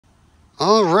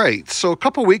All right, so a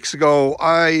couple weeks ago,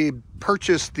 I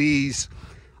purchased these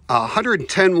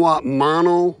 110 watt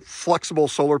mono flexible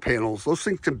solar panels. Those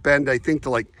things can bend, I think,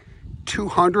 to like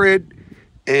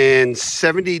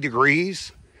 270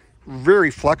 degrees. Very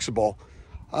flexible.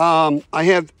 I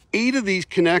have 8 of these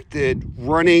connected,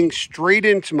 running straight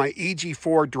into my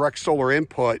EG4 direct solar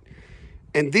input.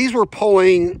 And these were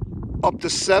pulling up to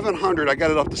 700. I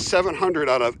got it up to 700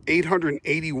 out of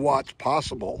 880 watts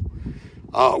possible.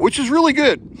 Which is really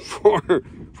good for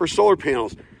solar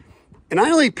panels. And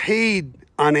I only paid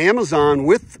on Amazon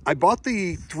I bought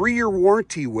the 3-year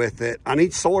warranty with it on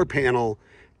each solar panel,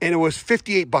 and it was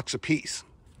 58 bucks a piece.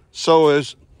 So it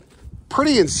was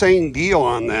pretty insane deal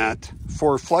on that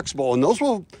for flexible. And those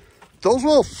will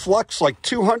flex like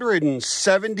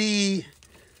 270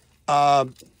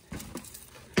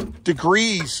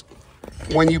 degrees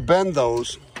when you bend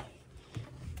those.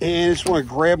 And I just want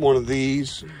to grab one of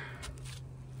these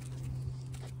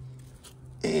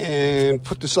and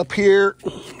put this up here.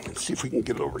 Let's see if we can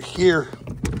get it over here.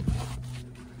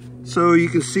 So you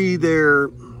can see they're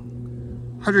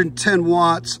 110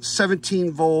 watts,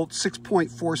 17 volts,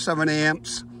 6.47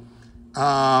 amps.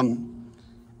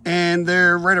 And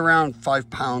they're right around 5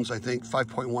 pounds, I think,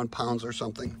 5.1 pounds or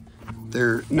something.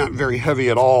 They're not very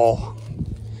heavy at all.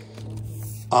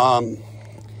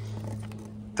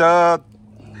 The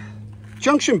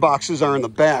junction boxes are in the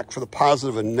back for the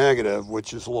positive and negative,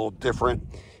 which is a little different.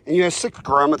 And you have 6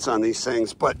 grommets on these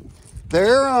things, but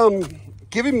they're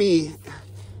giving me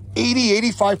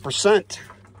 85%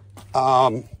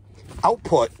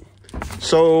 output.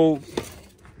 So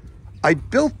I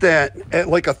built that at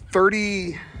like a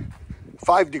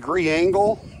 35-degree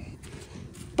angle,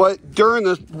 but during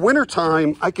the winter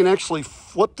time, I can actually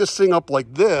flip this thing up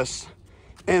like this,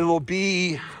 and it'll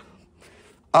be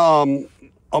a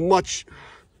much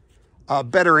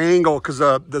better angle because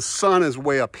the sun is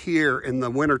way up here. In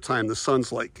the wintertime, the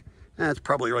sun's like, it's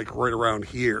probably like right around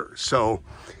here. So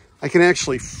I can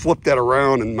actually flip that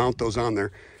around and mount those on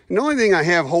there. And the only thing I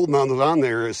have holding on those on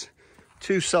there is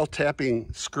 2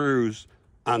 self-tapping screws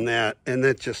on that, and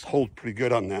that just holds pretty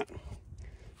good on that.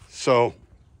 So,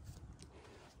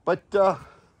 but the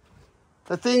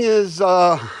thing is,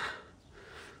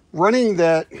 running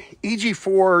that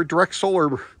EG4 direct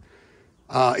solar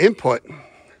input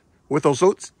with those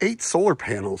 8 solar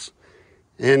panels,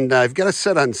 and I've got it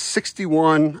set on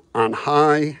 61 on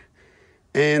high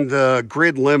and the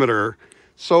grid limiter,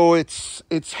 so it's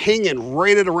hanging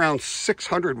right at around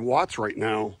 600 watts right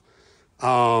now,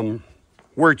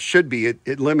 where it should be.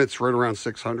 It limits right around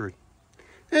 600.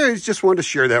 Anyways, just wanted to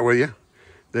share that with you,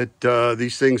 that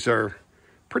these things are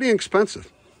pretty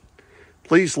expensive.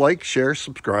 Please like, share,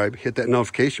 subscribe, hit that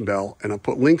notification bell, and I'll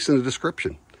put links in the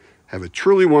description. Have a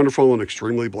truly wonderful and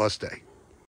extremely blessed day.